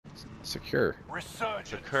Secure.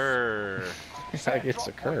 Secure. I get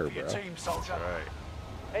secure, bro. That's right.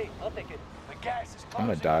 Hey, I'll take it. The gas is I'm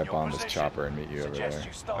gonna closing dive in your bomb this position. chopper and meet you over Suggest there.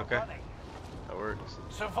 you start Okay. running. That works.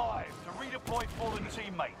 Survive to redeploy fallen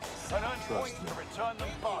teammates and earn points to return them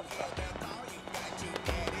faster.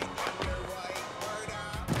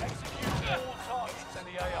 Execute all targets in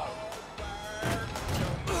the AO.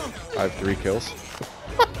 I have 3 kills.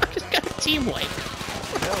 Just got a team wipe.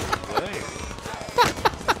 No way.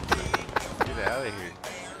 Get out of here.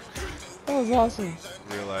 That was awesome.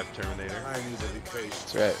 Real life Terminator. I need to be patient.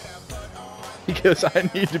 That's right. He goes,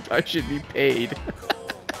 I should be paid.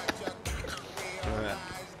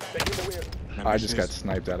 I just got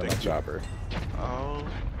sniped out of my chopper. Oh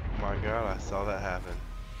my god, I saw that happen.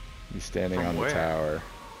 He's standing From on the where? tower.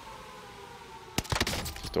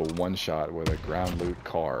 Just a one shot with a ground loot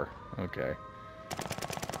car. Okay.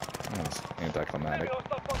 That was anticlimactic.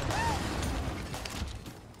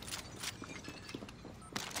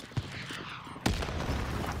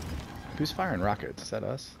 Who's firing rockets? Is that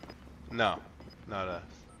us? No, not us.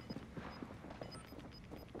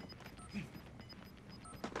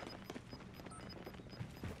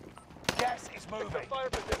 Gas is moving.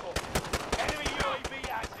 Enemy UAV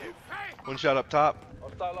active. One shot up top.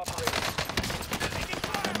 Hostile operator.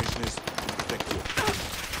 My mission is to protect you.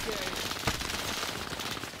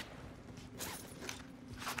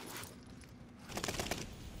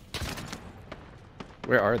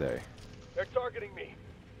 Where are they? They're targeting me.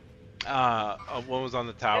 One was on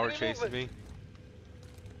the tower Enemy chasing movement. me.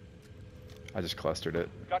 I just clustered it.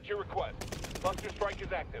 Got your request. Cluster strike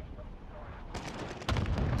is active.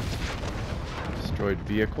 Destroyed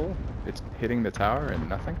vehicle. It's hitting the tower and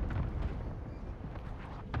nothing.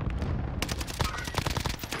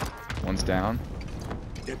 One's down.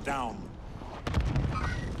 Get down.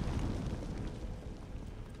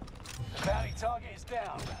 The bounty target is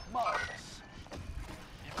down. Marvelous.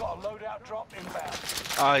 You've got a loadout drop inbound.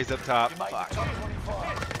 Oh, he's up top. You made Fuck. the top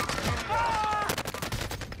 25.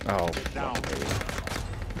 Oh, Get down.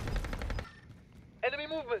 Enemy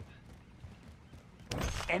movement.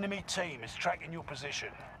 Enemy team is tracking your position.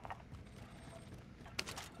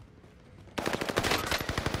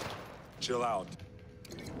 Chill out.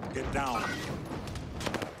 Get down.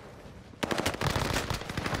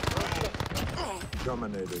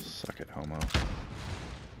 Dominated. suck it, homo.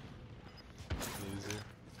 Loser.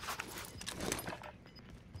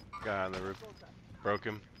 Guy on the roof. Broke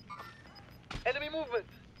him. Enemy movement.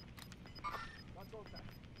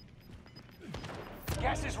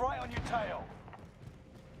 Gas is right on your tail.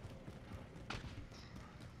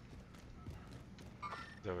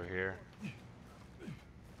 He's over here.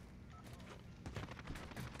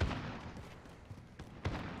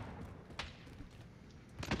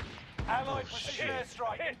 Allied Oh, precision shit.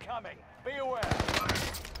 airstrike incoming. Be aware.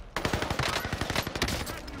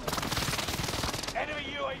 Enemy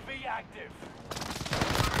UAV active.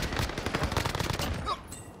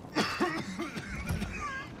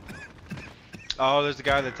 Oh, there's a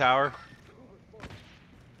guy in the tower.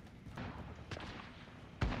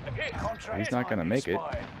 Contract He's not gonna time make it.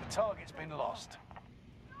 expired. The target's been lost.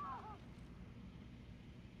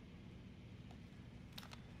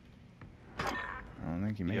 I don't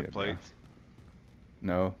think he You made have it, bro. plates.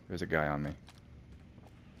 No, there's a guy on me.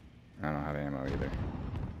 I don't have ammo either.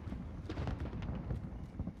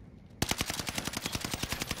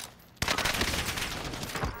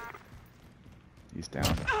 He's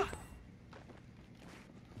down.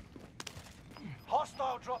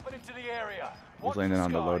 Hostile dropping into the area. He's Watch landing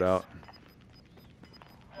on the skies. loadout.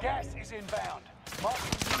 Gas is inbound. Marking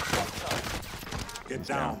new safe zone. Get He's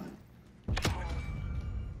down.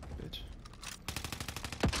 Bitch.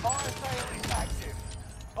 Fire sale is active.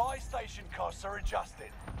 Buy station costs are adjusted.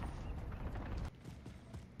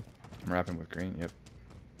 I'm rapping with green, yep.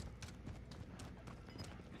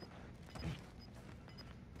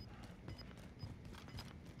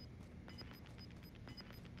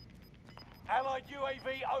 Allied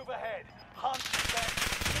UAV overhead. Hunt them.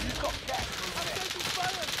 You've got gas moving in.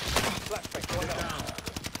 Flashback going out.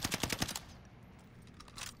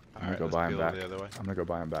 I'm gonna Alright, go let's buy him peel back. the other way. I'm gonna go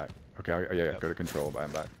buy him back. Okay, yeah, Yep. go to control, buy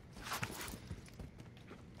him back.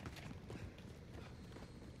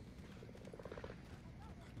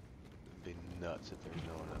 It'd be nuts if there's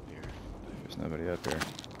no one up here. There's nobody up here.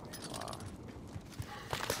 Wow.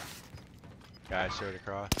 Guy straight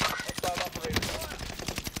across. Hostile operator.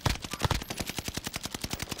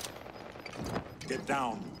 Get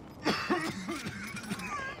down.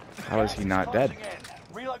 How is he not dead? Closing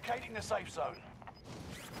in. Relocating the safe zone.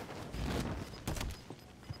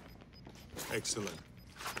 Excellent.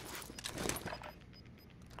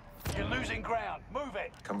 You're losing ground. Move Move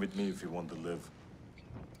it. Come with me if you want to live.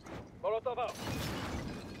 Molotov out.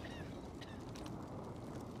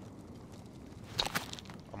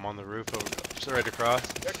 I'm on the roof over. Just right across.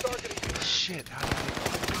 They're targeting you. Shit. How did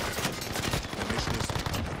The mission is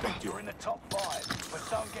to protect you. You're in the top 5, but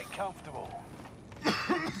don't get comfortable.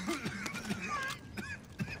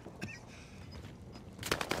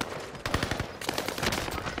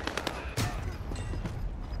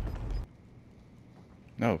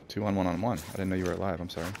 No, 2 on 1 on 1. I didn't know you were alive. I'm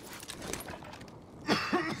sorry.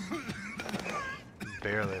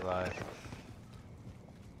 barely live.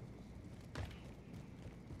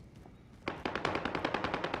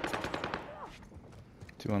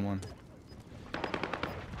 Two on 1.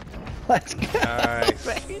 Let's go, Nice.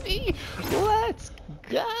 baby. Let's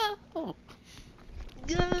go.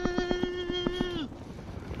 Go.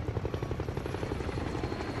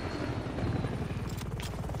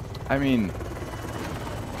 I mean,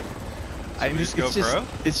 we just go pro?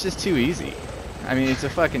 It's just too easy. I mean, it's a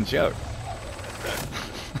fucking joke.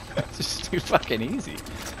 It's just too fucking easy.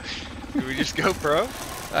 Do we just go pro?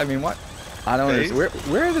 I mean, what? I don't Phase?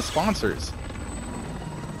 understand. Where are the sponsors?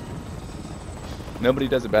 Nobody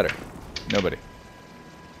does it better. Nobody.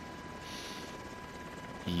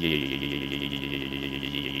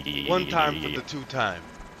 One time for the 2 time.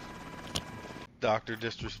 Dr.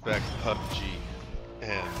 Disrespect PUBG,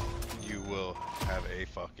 and you will have a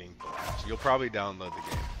fucking blast. You'll probably download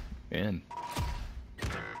the game. In.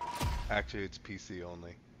 Actually, it's PC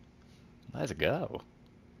only. Let's go.